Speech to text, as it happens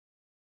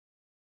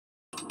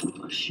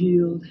my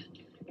shield,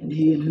 and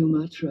he in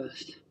whom I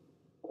trust.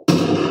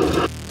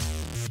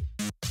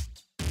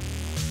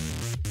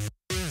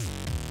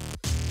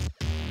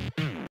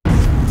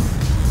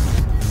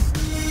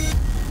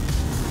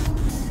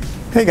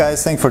 Hey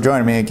guys, thanks for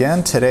joining me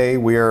again. Today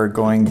we are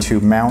going to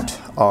mount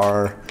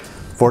our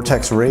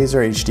Vortex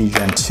Razor HD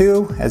Gen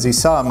 2. As you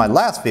saw in my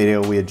last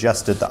video, we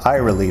adjusted the eye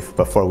relief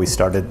before we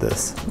started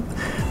this.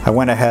 I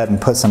went ahead and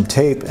put some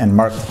tape and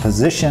marked the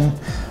position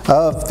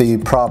of the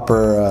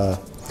proper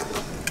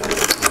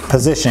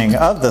positioning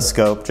of the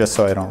scope just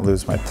so I don't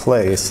lose my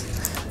place.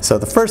 So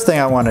the first thing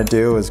I want to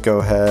do is go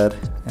ahead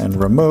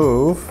and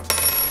remove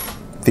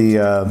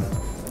the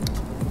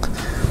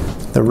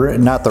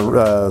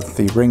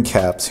ring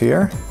caps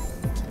here,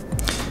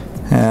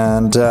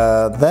 and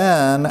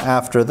then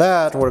after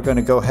that we're going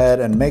to go ahead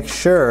and make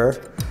sure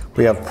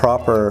we have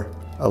proper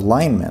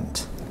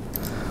alignment.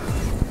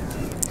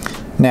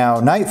 Now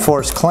Night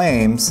Force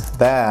claims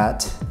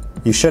that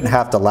you shouldn't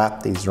have to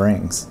lap these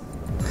rings.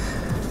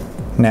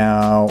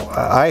 Now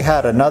I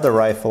had another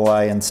rifle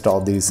I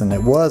installed these and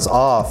it was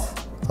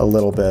off a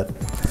little bit,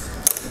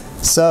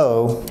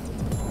 so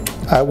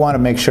I want to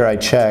make sure I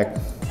check,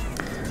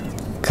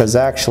 because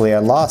actually I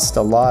lost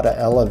a lot of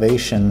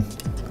elevation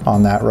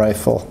on that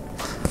rifle.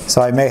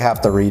 So I may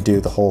have to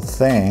redo the whole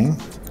thing.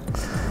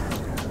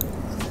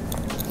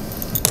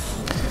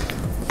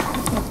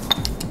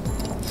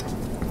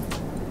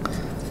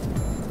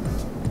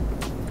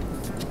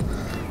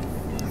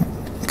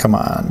 Come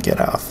on,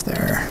 get off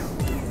there.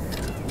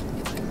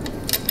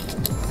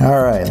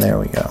 All right, there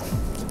we go.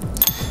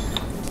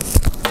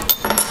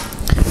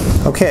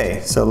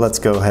 Okay, so let's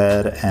go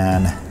ahead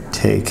and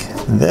take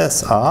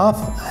this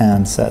off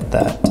and set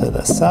that to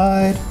the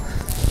side.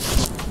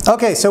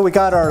 Okay, so we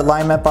got our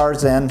alignment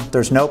bars in.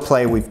 There's no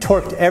play. We've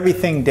torqued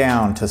everything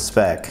down to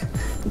spec.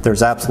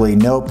 There's absolutely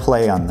no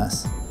play on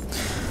this.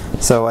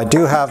 So I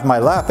do have my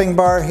lapping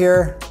bar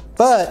here,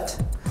 but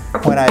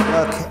when I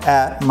look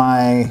at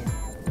my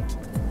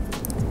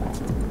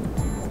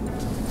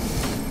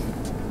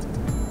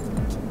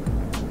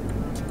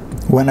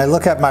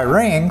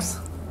rings,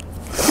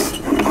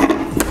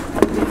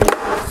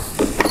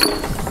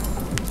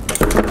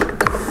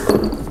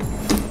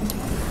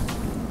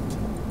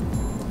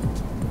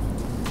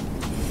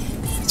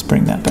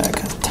 bring that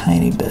back a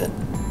tiny bit,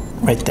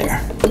 right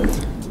there.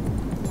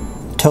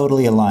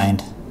 Totally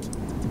aligned.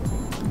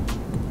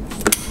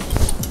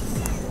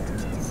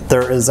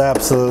 There is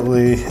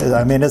absolutely,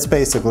 I mean, it's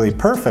basically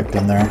perfect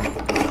in there.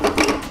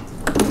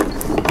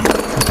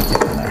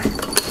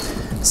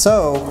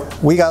 So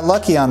we got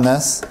lucky on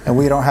this and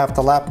we don't have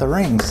to lap the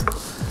rings.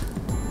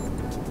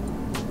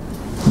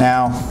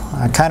 Now,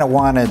 I kind of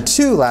wanted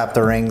to lap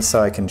the rings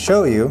so I can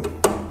show you,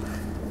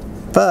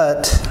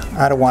 but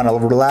I don't want to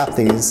lap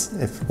these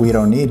if we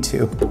don't need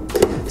to.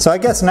 So I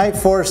guess Night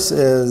Force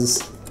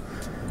is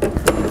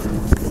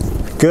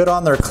good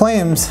on their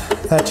claims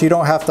that you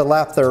don't have to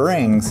lap their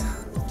rings.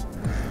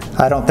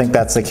 I don't think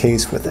that's the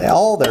case with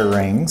all their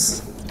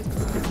rings,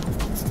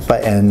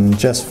 but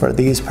just for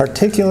these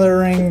particular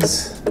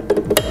rings,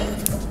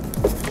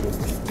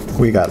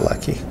 we got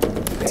lucky.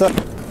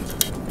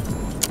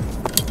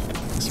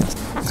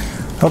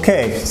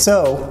 Okay,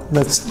 so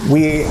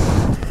we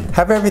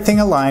have everything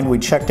aligned. We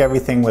checked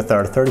everything with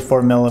our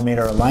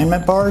 34mm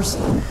alignment bars.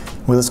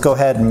 Well, let's go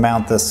ahead and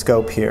mount this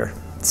scope here.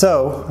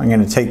 So I'm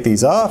going to take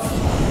these off,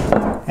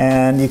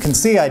 and you can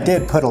see I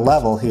did put a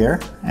level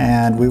here,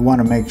 and we want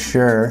to make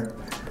sure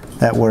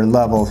that we're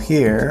level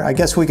here. I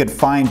guess we could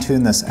fine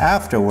tune this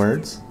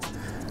afterwards.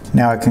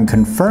 Now I can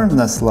confirm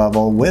this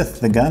level with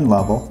the gun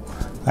level.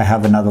 I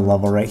have another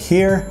level right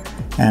here,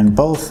 and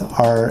both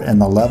are in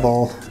the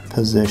level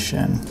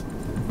position.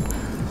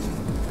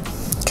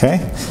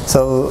 Okay,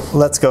 so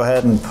let's go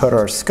ahead and put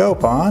our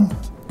scope on,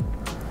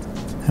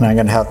 and I'm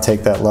going to have to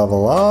take that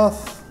level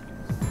off,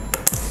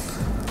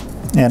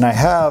 and I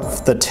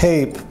have the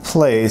tape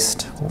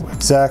placed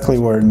exactly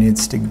where it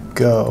needs to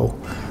go.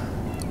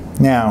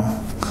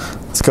 Now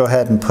let's go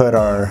ahead and put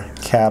our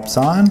caps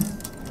on.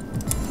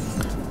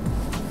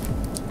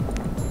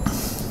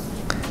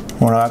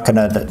 We're not going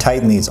to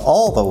tighten these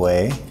all the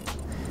way,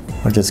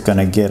 we're just going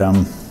to get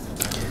them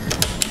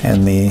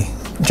in the,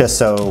 just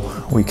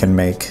so we can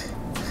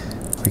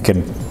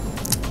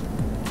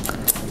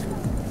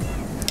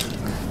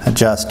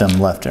adjust them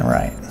left and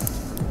right.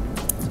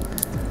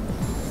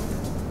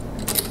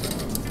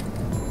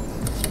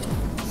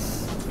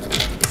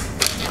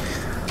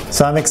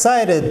 So I'm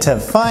excited to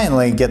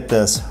finally get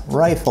this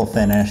rifle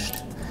finished,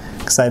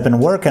 because I've been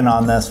working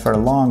on this for a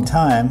long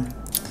time,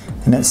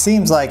 and it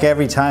seems like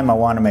every time I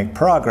want to make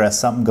progress,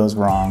 something goes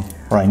wrong,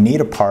 or I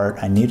need a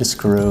part, I need a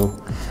screw,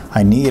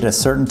 I need a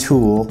certain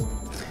tool.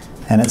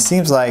 And it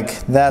seems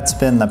like that's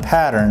been the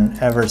pattern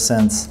ever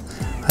since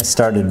I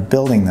started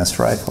building this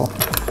rifle.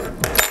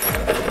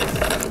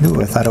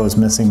 Ooh, I thought I was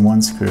missing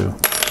one screw.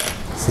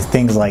 See,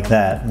 things like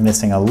that,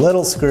 missing a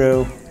little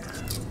screw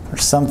or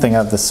something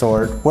of the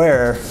sort,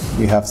 where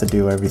you have to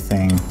do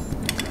everything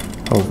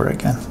over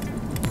again.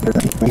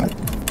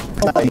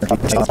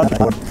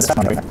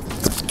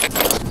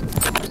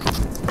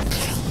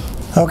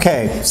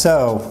 Okay,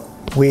 so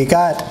we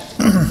got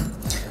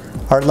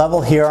our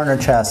level here on our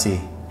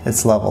chassis.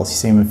 It's level. You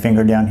see my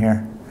finger down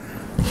here?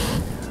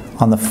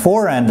 On the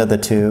fore end of the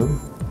tube,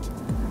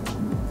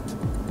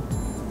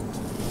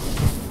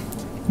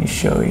 let me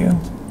show you.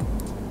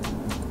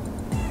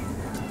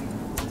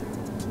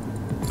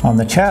 On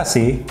the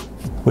chassis,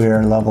 we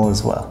are level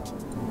as well.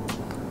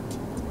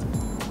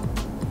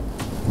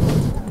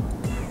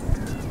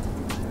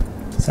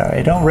 Sorry,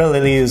 I don't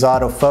really use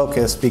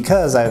autofocus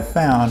because I've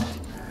found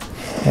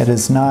it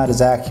is not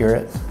as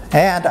accurate.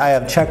 And I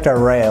have checked our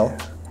rail,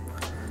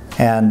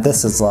 and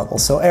this is level.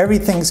 So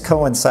everything's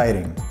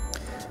coinciding.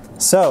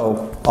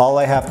 So all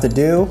I have to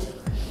do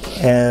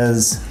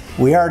is,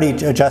 we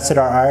already adjusted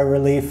our eye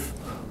relief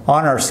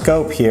on our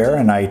scope here,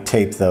 and I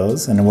taped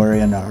those, and we're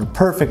in our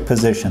perfect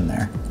position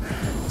there.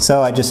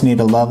 So I just need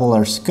to level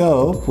our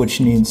scope,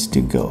 which needs to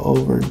go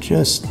over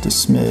just a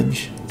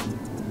smidge.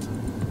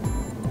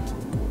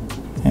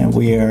 And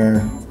we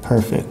are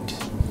perfect.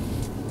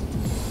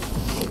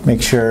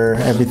 Make sure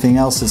everything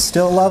else is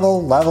still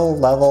level, level,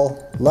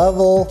 level,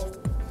 level.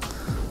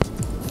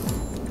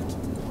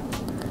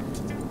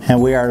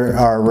 And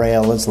our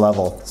rail is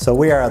level. So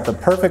we are at the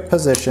perfect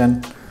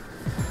position.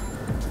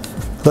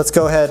 Let's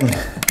go ahead and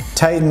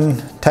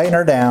tighten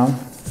her down.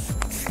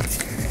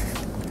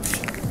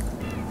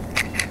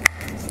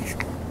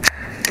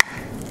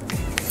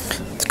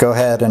 Let's go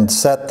ahead and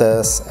set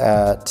this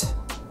at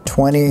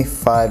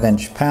 25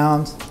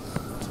 inch-pounds.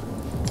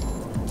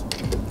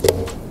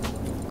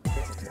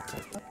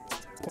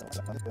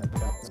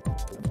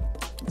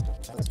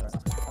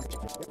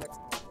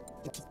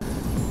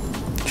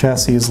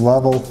 Chassis is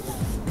level,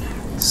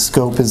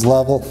 scope is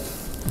level,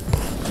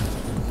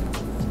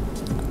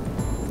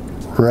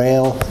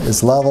 rail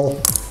is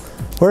level.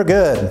 We're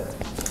good.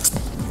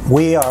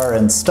 We are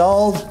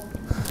installed.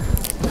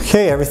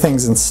 Okay,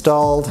 everything's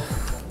installed.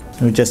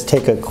 We just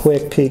take a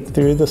quick peek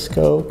through the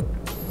scope.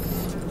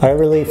 Eye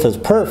relief is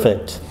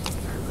perfect.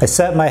 I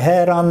set my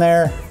head on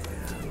there,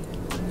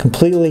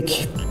 completely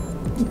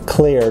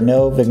clear,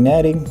 no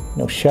vignetting,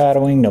 no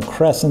shadowing, no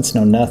crescents,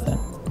 no nothing.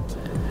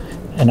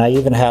 And I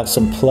even have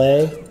some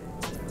play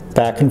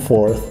back and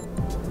forth,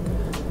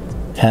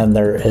 and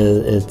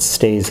it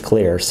stays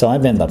clear. So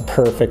I'm in the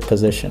perfect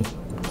position,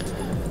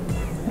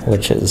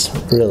 which is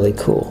really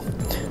cool.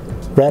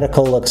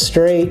 Reticle looks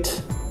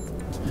straight.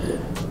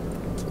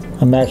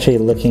 I'm actually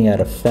looking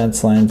at a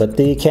fence line, but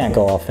you can't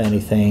go off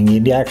anything.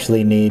 You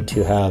actually need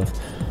to have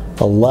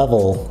a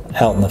level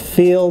out in the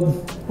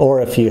field, or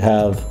if you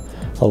have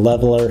a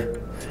leveler,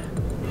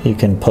 you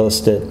can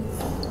post it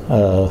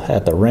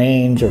at the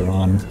range or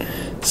on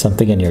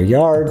something in your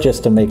yard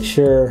just to make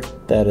sure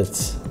that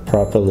it's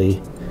properly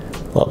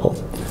leveled.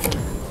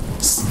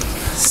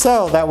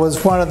 So that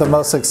was one of the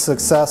most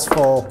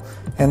successful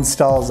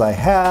installs I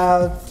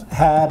have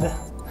had.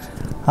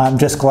 I'm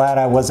just glad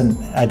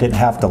I didn't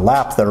have to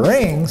lap the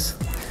rings.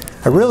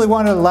 I really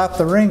wanted to lap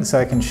the rings so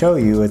I can show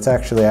you. It's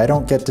actually, I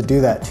don't get to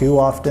do that too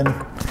often.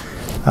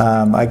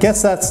 I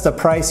guess that's the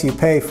price you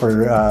pay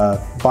for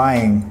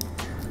buying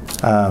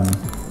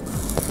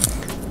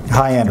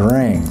high-end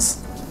rings.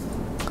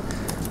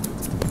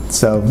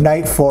 So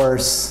Night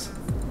Force,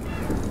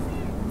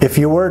 if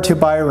you were to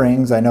buy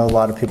rings, I know a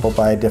lot of people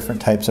buy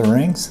different types of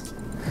rings.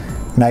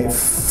 Night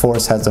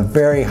Force has a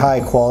very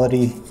high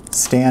quality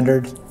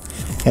standard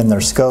in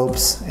their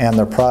scopes and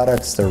their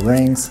products, their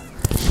rings.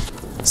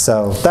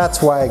 So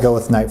that's why I go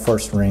with Night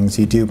Force rings.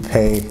 You do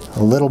pay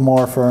a little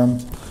more for them,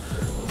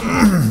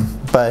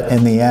 but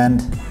in the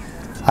end,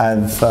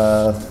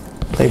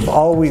 they've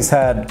always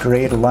had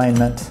great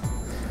alignment,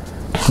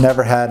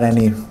 never had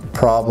any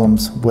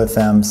problems with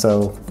them,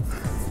 so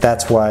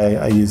that's why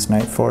I use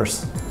Night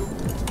Force.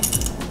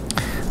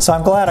 So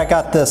I'm glad I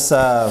got this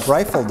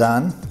rifle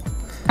done.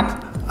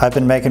 I've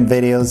been making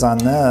videos on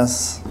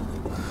this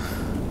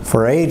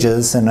for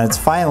ages, and it's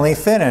finally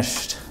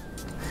finished.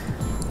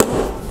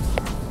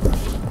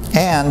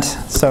 And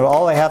so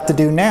all I have to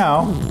do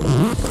now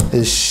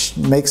is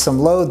make some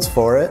loads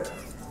for it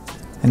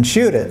and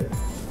shoot it.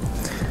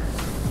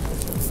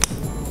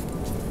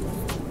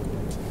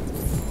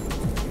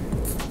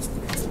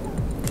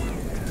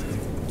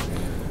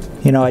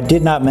 You know, I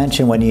did not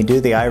mention when you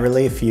do the eye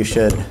relief, you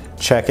should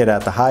check it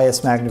at the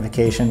highest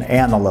magnification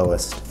and the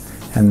lowest,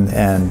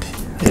 and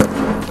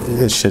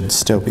it should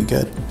still be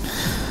good.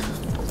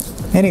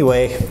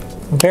 Anyway,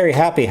 I'm very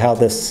happy how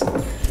this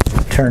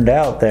turned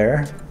out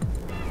there.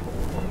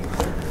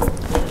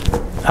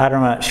 I'm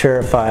not sure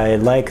if I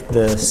like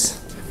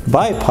this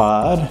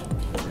bipod.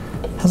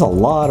 It has a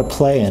lot of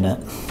play in it.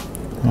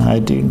 I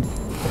do.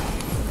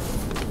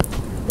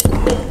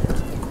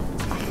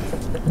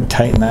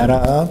 Tighten that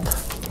up.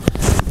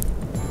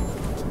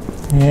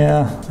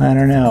 Yeah, I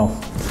don't know.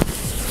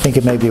 I think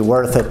it may be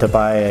worth it to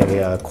buy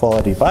a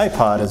quality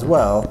bipod as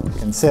well,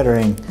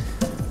 considering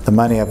the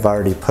money I've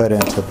already put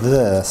into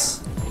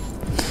this.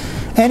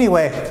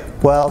 Anyway,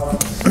 well,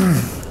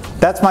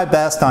 that's my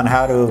best on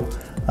how to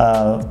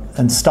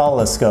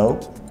install a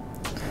scope,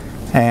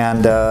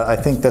 and I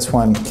think this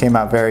one came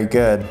out very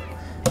good.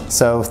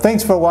 So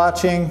thanks for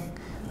watching.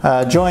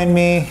 Join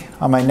me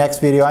on my next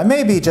video. I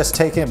may be just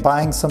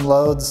buying some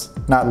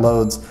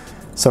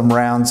some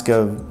rounds,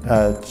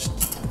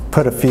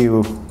 put a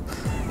few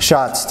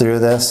shots through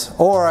this,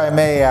 or I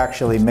may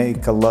actually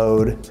make a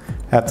load,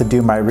 have to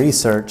do my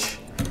research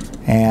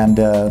and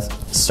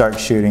start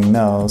shooting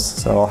those.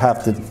 So I'll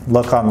have to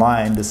look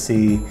online to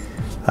see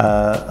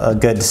a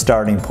good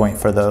starting point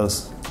for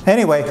those.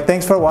 Anyway,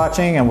 thanks for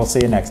watching and we'll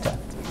see you next time.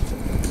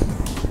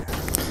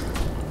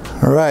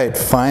 All right,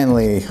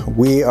 finally,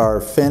 we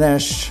are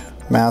finished.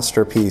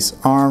 Masterpiece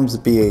arms,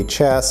 BA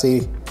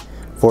chassis,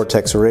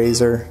 Vortex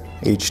Razor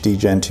HD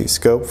Gen 2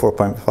 scope,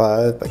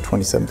 4.5 by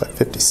 27 by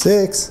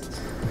 56.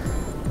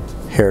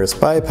 Harris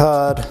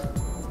bipod,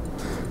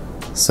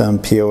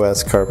 some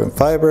POS carbon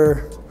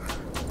fiber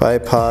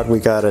bipod. We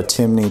got a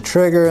Timney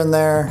trigger in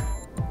there.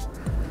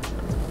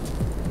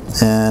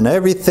 And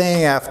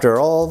everything after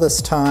all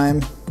this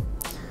time,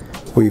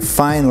 we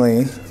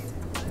finally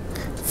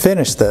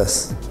finished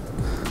this.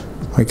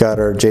 We got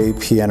our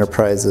JP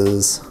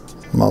Enterprises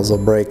muzzle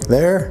brake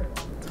there,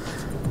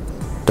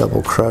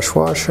 double crush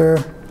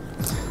washer,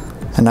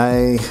 and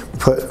I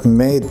put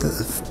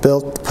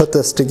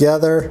this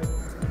together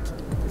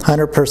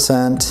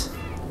 100%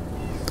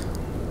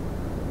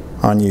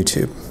 on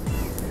YouTube.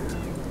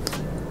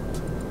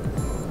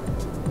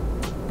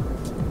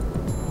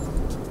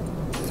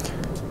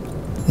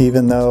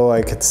 Even though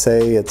I could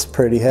say it's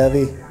pretty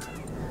heavy,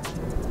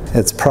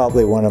 it's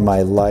probably one of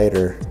my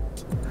lighter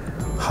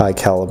high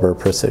caliber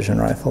precision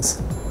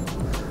rifles.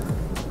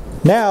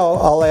 Now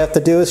all I have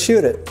to do is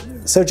shoot it.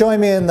 So join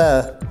me in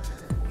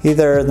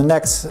either the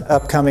next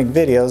upcoming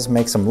videos,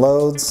 make some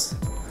loads,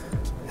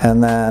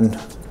 and then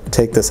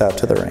take this out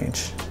to the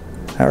range.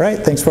 All right,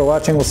 thanks for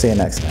watching. We'll see you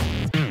next time.